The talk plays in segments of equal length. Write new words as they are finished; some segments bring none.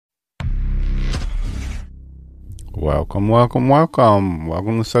Welcome, welcome, welcome.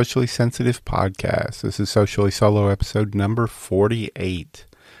 Welcome to Socially Sensitive Podcast. This is Socially Solo episode number 48.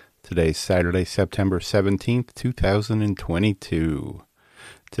 Today's Saturday, September 17th, 2022.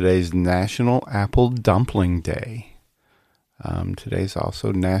 Today's National Apple Dumpling Day. Today's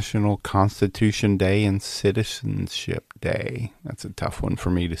also National Constitution Day and Citizenship Day. That's a tough one for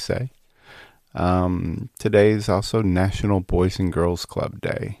me to say. Today's also National Boys and Girls Club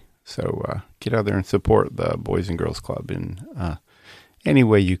Day. So get out there and support the Boys and Girls Club in any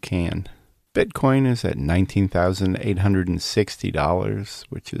way you can. Bitcoin is at $19,860,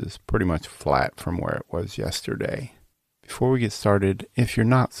 which is pretty much flat from where it was yesterday. Before we get started, if you're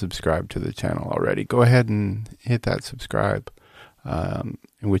not subscribed to the channel already, go ahead and hit that subscribe. In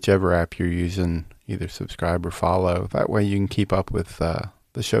whichever app you're using, either subscribe or follow. That way you can keep up with the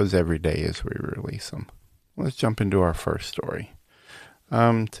shows every day as we release them. Let's jump into our first story.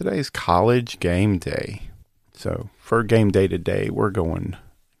 Today's college game day. So for game day today, we're going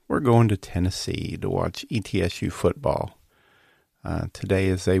to Tennessee to watch ETSU football. Today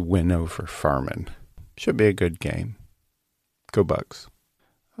is a win over Furman. Should be a good game. Go Bucks.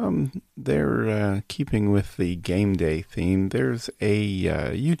 They're keeping with the game day theme. There's a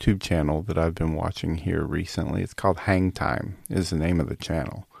YouTube channel that I've been watching here recently. It's called Hang Time is the name of the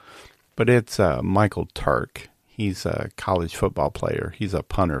channel. But it's Michael Turk. He's a college football player. He's a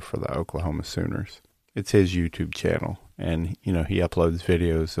punter for the Oklahoma Sooners. It's his YouTube channel. And, he uploads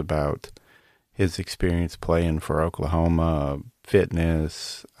videos about his experience playing for Oklahoma,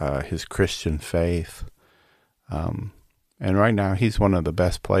 fitness, his Christian faith. And right now, he's one of the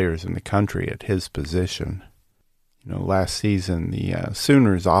best players in the country at his position. Last season, the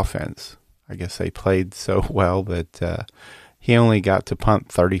Sooners offense, I guess they played so well that he only got to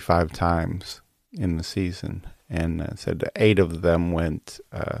punt 35 times in the season. And said 8 of them went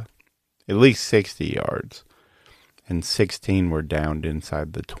at least 60 yards, and 16 were downed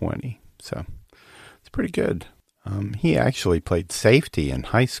inside the 20. So it's pretty good. He actually played safety in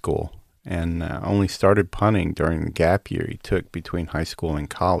high school and only started punting during the gap year he took between high school and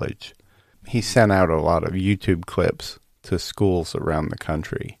college. He sent out a lot of YouTube clips to schools around the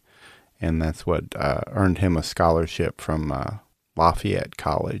country, and that's what earned him a scholarship from Lafayette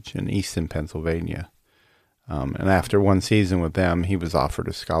College in Easton, Pennsylvania. And after one season with them, he was offered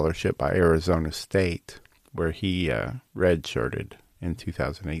a scholarship by Arizona State, where he redshirted in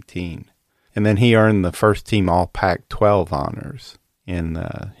 2018. And then he earned the first team All-Pac-12 honors in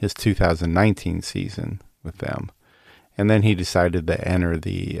his 2019 season with them. And then he decided to enter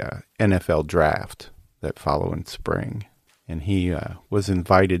the NFL draft that following spring. And he was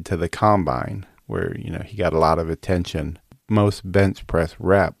invited to the combine, where, he got a lot of attention. Most bench press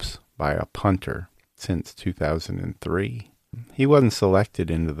reps by a punter since 2003. He wasn't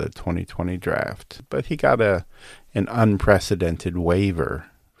selected into the 2020 draft, but he got an unprecedented waiver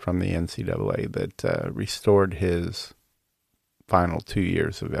from the NCAA that restored his final 2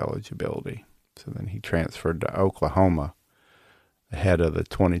 years of eligibility. So then he transferred to Oklahoma ahead of the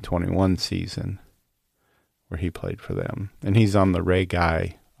 2021 season, where he played for them. And he's on the Ray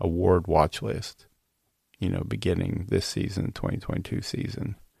Guy Award watch list, beginning this season, 2022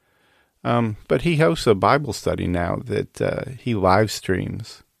 season. But he hosts a Bible study now that he live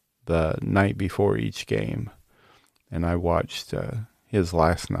streams the night before each game. And I watched his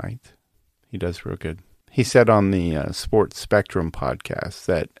last night. He does real good. He said on the Sports Spectrum podcast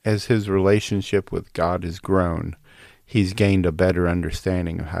that as his relationship with God has grown, he's gained a better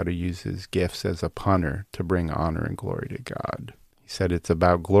understanding of how to use his gifts as a punter to bring honor and glory to God. He said it's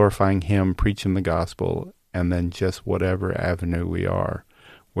about glorifying him, preaching the gospel, and then just whatever avenue we are.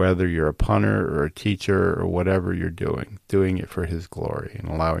 Whether you're a punter or a teacher or whatever you're doing it for his glory and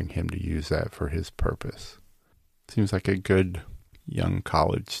allowing him to use that for his purpose. Seems like a good young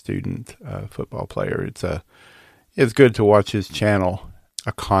college student football player. It's good to watch his channel,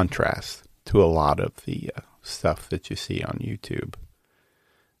 a contrast to a lot of the stuff that you see on YouTube,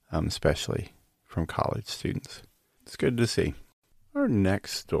 especially from college students. It's good to see. Our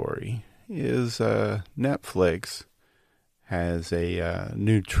next story is Netflix has a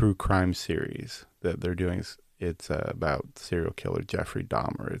new true crime series that they're doing. It's about serial killer Jeffrey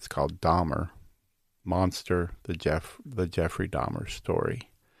Dahmer. It's called Dahmer, Monster, the Jeffrey Dahmer story.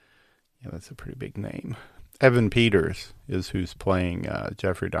 Yeah, that's a pretty big name. Evan Peters is who's playing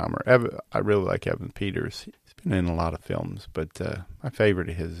Jeffrey Dahmer. I really like Evan Peters. He's been in a lot of films, but my favorite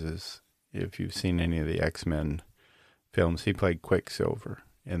of his is, if you've seen any of the X-Men films, he played Quicksilver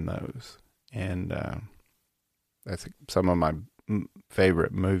in those. And that's some of my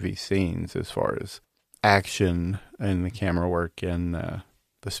favorite movie scenes as far as action and the camera work and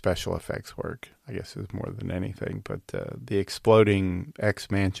the special effects work, I guess, is more than anything. But the exploding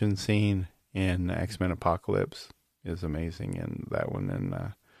X-Mansion scene in X-Men Apocalypse is amazing, and that one,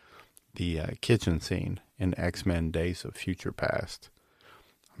 and the kitchen scene in X-Men Days of Future Past.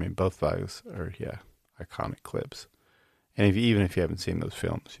 I mean, both those are, iconic clips. And even if you haven't seen those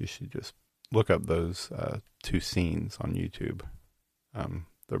films, you should just look up those two scenes on YouTube.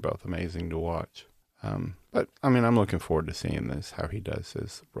 They're both amazing to watch. But, I mean, I'm looking forward to seeing this, how he does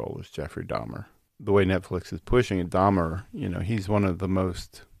his role as Jeffrey Dahmer. The way Netflix is pushing it, Dahmer, he's one of the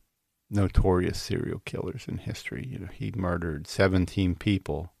most notorious serial killers in history. He murdered 17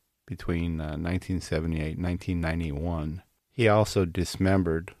 people between 1978 and 1991. He also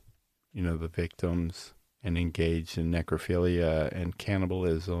dismembered, the victims and engaged in necrophilia and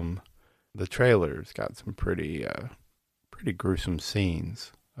cannibalism. The trailer's got some pretty gruesome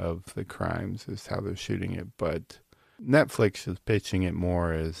scenes of the crimes, is how they're shooting it. But Netflix is pitching it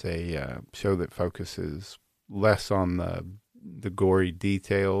more as a show that focuses less on the gory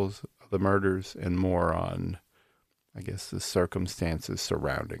details of the murders and more on, I guess, the circumstances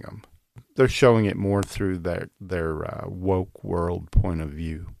surrounding them. They're showing it more through their woke world point of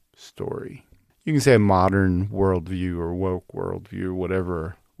view story. You can say a modern worldview or woke worldview,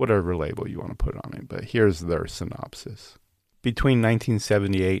 whatever label you want to put on it. But here's their synopsis. Between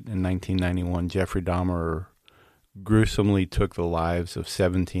 1978 and 1991, Jeffrey Dahmer gruesomely took the lives of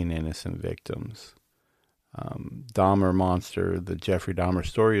 17 innocent victims. Dahmer Monster, the Jeffrey Dahmer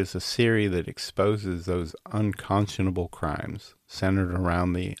story, is a series that exposes those unconscionable crimes centered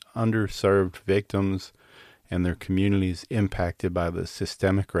around the underserved victims and their communities impacted by the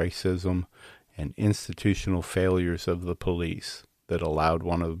systemic racism and institutional failures of the police that allowed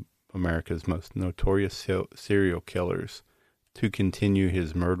one of America's most notorious serial killers to continue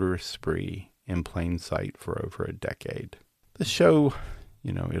his murderous spree in plain sight for over a decade. The show,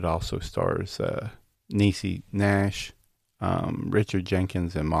 it also stars Niecy Nash, Richard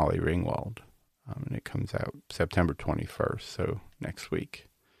Jenkins, and Molly Ringwald. And it comes out September 21st, so next week,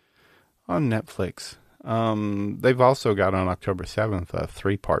 on Netflix. They've also got on October 7th a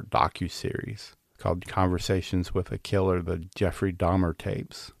 3-part docuseries called Conversations with a Killer, the Jeffrey Dahmer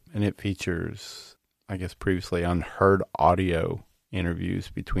Tapes. And it features, I guess, previously unheard audio interviews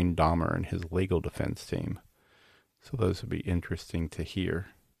between Dahmer and his legal defense team. So those would be interesting to hear.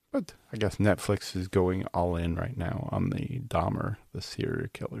 But I guess Netflix is going all in right now on the Dahmer, the serial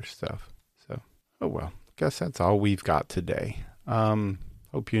killer stuff. So, oh well, I guess that's all we've got today.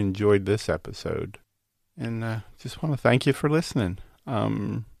 Hope you enjoyed this episode. And just want to thank you for listening.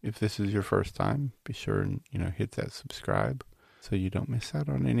 If this is your first time, be sure and, hit that subscribe so you don't miss out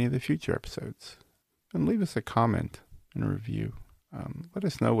on any of the future episodes. And leave us a comment and a review. Let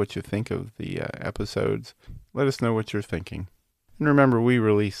us know what you think of the episodes. Let us know what you're thinking. And remember, we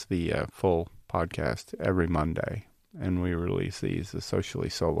release the full podcast every Monday. And we release the Socially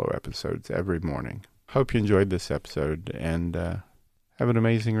Solo episodes every morning. Hope you enjoyed this episode. And have an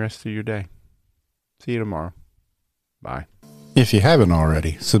amazing rest of your day. See you tomorrow. Bye. If you haven't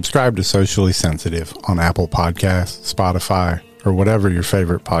already, subscribe to Socially Sensitive on Apple Podcasts, Spotify, or whatever your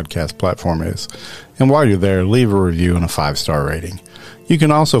favorite podcast platform is. And while you're there, leave a review and a 5-star rating. You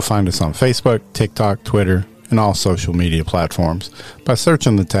can also find us on Facebook, TikTok, Twitter, and all social media platforms by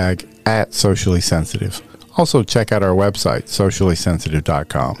searching the tag @SociallySensitive. Also, check out our website,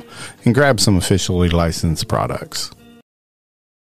 sociallysensitive.com, and grab some officially licensed products.